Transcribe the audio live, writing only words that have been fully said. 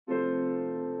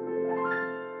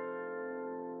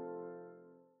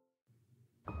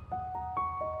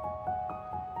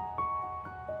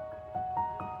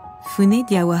Founé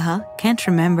Diawara can't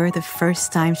remember the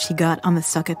first time she got on the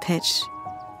soccer pitch.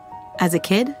 As a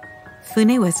kid,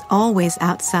 Founé was always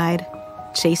outside,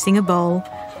 chasing a ball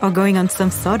or going on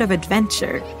some sort of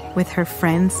adventure with her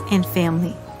friends and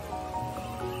family.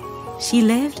 She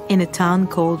lived in a town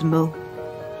called Meaux,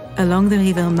 along the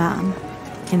River Marne,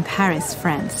 in Paris,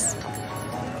 France.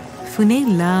 Founé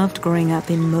loved growing up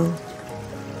in Meaux.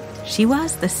 She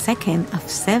was the second of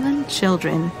 7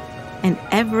 children, and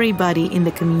everybody in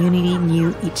the community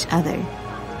knew each other.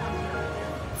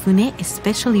 Founé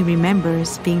especially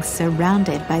remembers being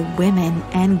surrounded by women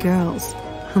and girls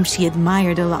whom she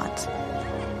admired a lot.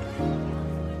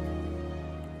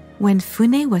 When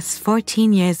Founé was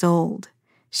 14 years old,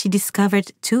 she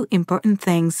discovered 2 important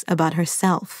things about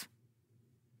herself.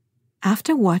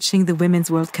 After watching the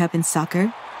Women's World Cup in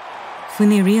soccer,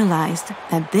 Founé realized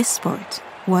that this sport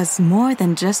was more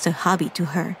than just a hobby to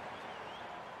her.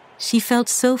 She felt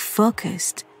so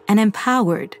focused and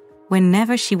empowered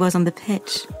whenever she was on the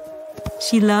pitch.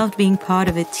 She loved being part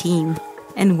of a team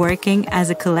and working as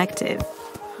a collective,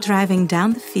 driving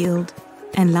down the field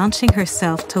and launching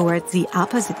herself towards the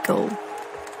opposite goal.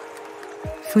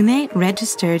 Founé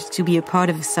registered to be a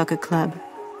part of a soccer club.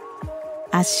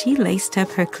 As she laced up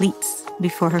her cleats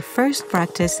before her first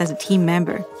practice as a team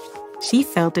member, she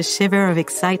felt a shiver of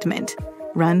excitement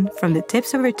run from the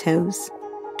tips of her toes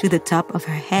to the top of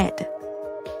her head.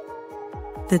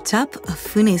 The top of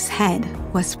Founé's head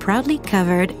was proudly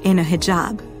covered in a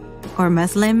hijab, or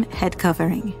Muslim head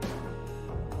covering.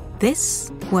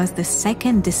 This was the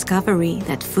second discovery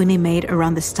that Founé made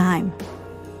around this time.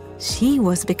 She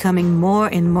was becoming more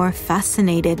and more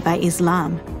fascinated by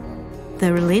Islam,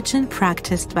 the religion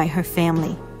practiced by her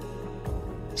family.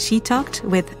 She talked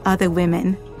with other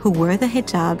women who wore the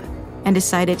hijab and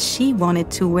decided she wanted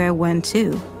to wear one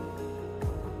too.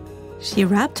 She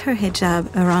wrapped her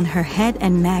hijab around her head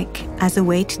and neck as a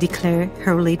way to declare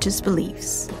her religious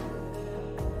beliefs.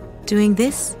 Doing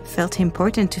this felt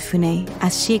important to Founé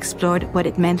as she explored what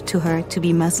it meant to her to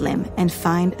be Muslim and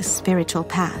find a spiritual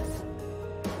path.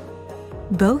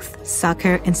 Both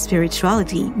soccer and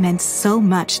spirituality meant so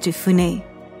much to Founé.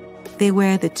 They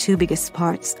were the 2 biggest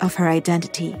parts of her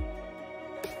identity.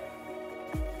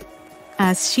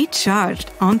 As she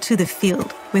charged onto the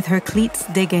field with her cleats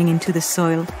digging into the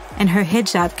soil and her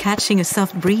hijab catching a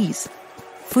soft breeze,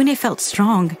 Founé felt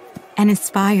strong and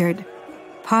inspired,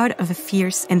 part of a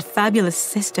fierce and fabulous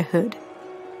sisterhood,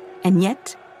 and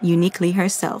yet uniquely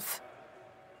herself.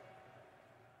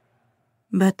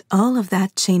 But all of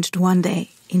that changed one day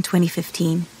in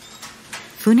 2015.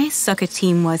 Founé's soccer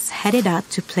team was headed out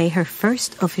to play her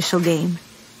first official game.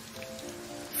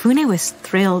 Founé was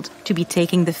thrilled to be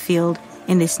taking the field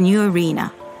in this new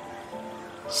arena.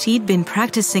 She'd been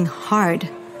practicing hard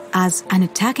as an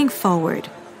attacking forward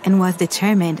and was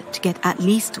determined to get at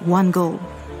least 1 goal.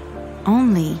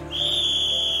 Only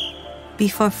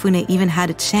before Founé even had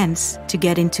a chance to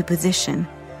get into position,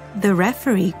 the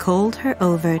referee called her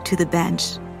over to the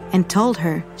bench and told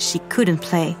her she couldn't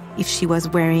play if she was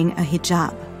wearing a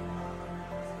hijab.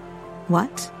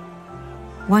 What?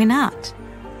 Why not?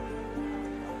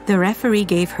 The referee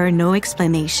gave her no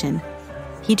explanation.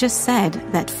 He just said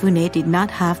that Founé did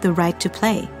not have the right to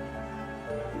play.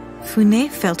 Founé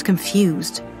felt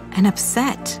confused and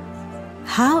upset.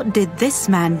 How did this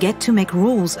man get to make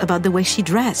rules about the way she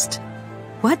dressed?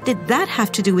 What did that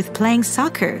have to do with playing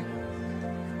soccer?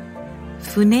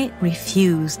 Founé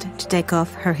refused to take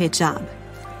off her hijab,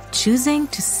 choosing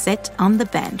to sit on the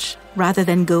bench rather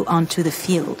than go onto the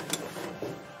field.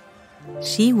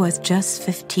 She was just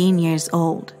 15 years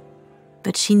old,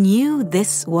 but she knew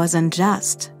this was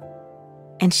unjust.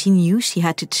 And she knew she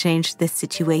had to change this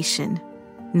situation,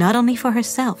 not only for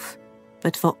herself,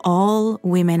 but for all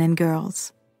women and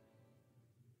girls.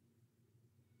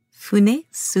 Founé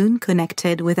soon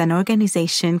connected with an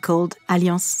organization called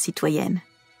Alliance Citoyenne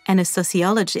and a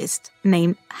sociologist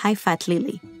named Haifat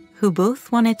Lili, who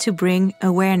both wanted to bring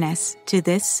awareness to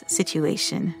this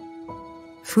situation.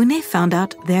 Founé found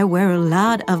out there were a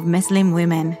lot of Muslim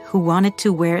women who wanted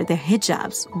to wear their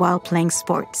hijabs while playing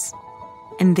sports,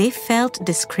 and they felt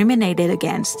discriminated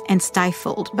against and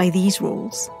stifled by these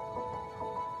rules.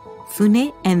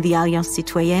 Founé and the Alliance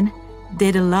Citoyenne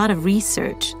did a lot of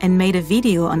research and made a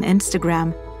video on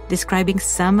Instagram describing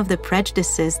some of the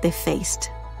prejudices they faced.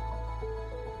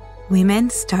 Women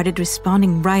started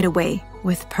responding right away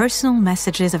with personal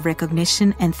messages of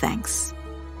recognition and thanks.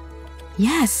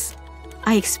 Yes,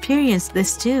 I experienced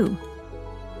this too.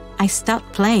 I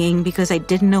stopped playing because I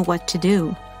didn't know what to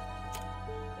do.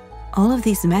 All of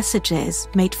these messages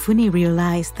made Founé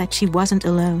realize that she wasn't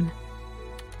alone.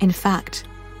 In fact,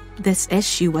 this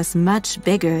issue was much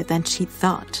bigger than she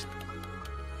thought.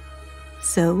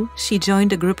 So she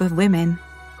joined a group of women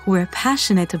who were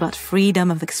passionate about freedom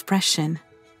of expression,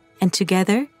 and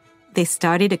together they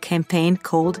started a campaign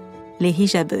called Les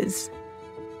Hijabeuses.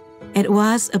 It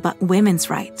was about women's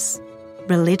rights,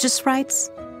 religious rights,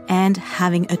 and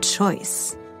having a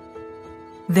choice.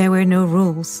 There were no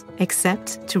rules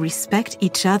except to respect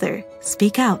each other,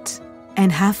 speak out,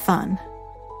 and have fun.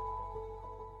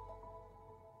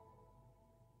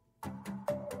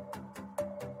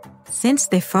 Since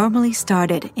they formally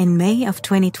started in May of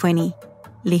 2020,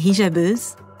 Les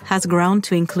Hijabeuses has grown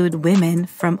to include women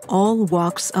from all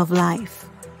walks of life.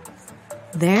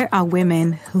 There are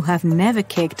women who have never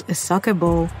kicked a soccer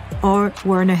ball or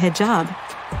worn a hijab.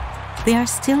 They are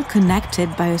still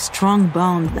connected by a strong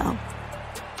bond, though.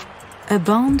 A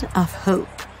bond of hope,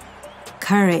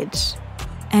 courage,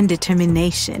 and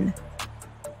determination.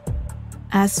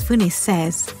 As Founé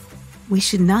says, we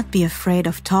should not be afraid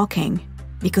of talking,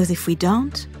 because if we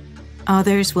don't,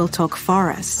 others will talk for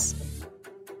us.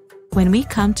 When we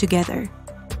come together,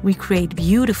 we create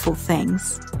beautiful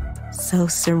things. So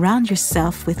surround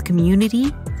yourself with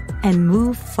community and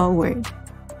move forward.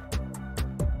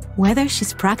 Whether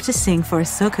she's practicing for a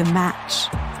soccer match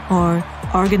or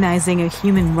organizing a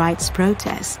human rights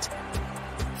protest,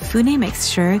 Founé makes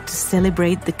sure to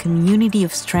celebrate the community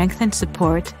of strength and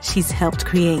support she's helped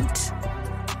create.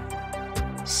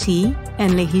 She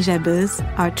and Les Hijabeuses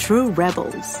are true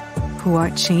rebels who are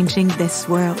changing this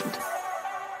world.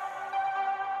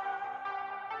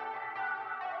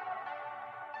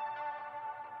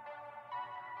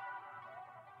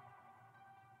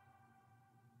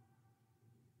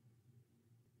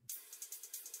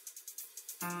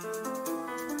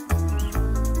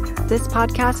 This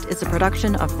podcast is a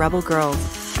production of Rebel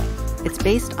Girls. It's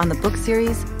based on the book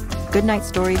series Goodnight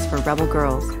Stories for Rebel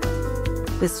Girls.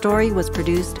 This story was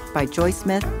produced by Joy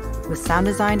Smith with sound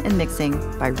design and mixing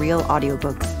by Reel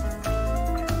Audiobooks.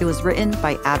 It was written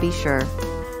by Abby Sher.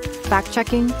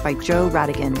 Fact-checking by Joe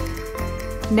Rhatigan.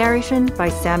 Narration by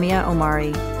Samia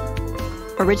Omari.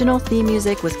 Original theme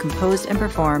music was composed and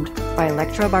performed by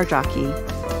Elettra Bargiacchi.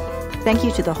 Thank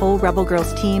you to the whole Rebel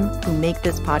Girls team who make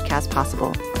this podcast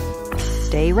possible.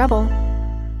 Stay Rebel!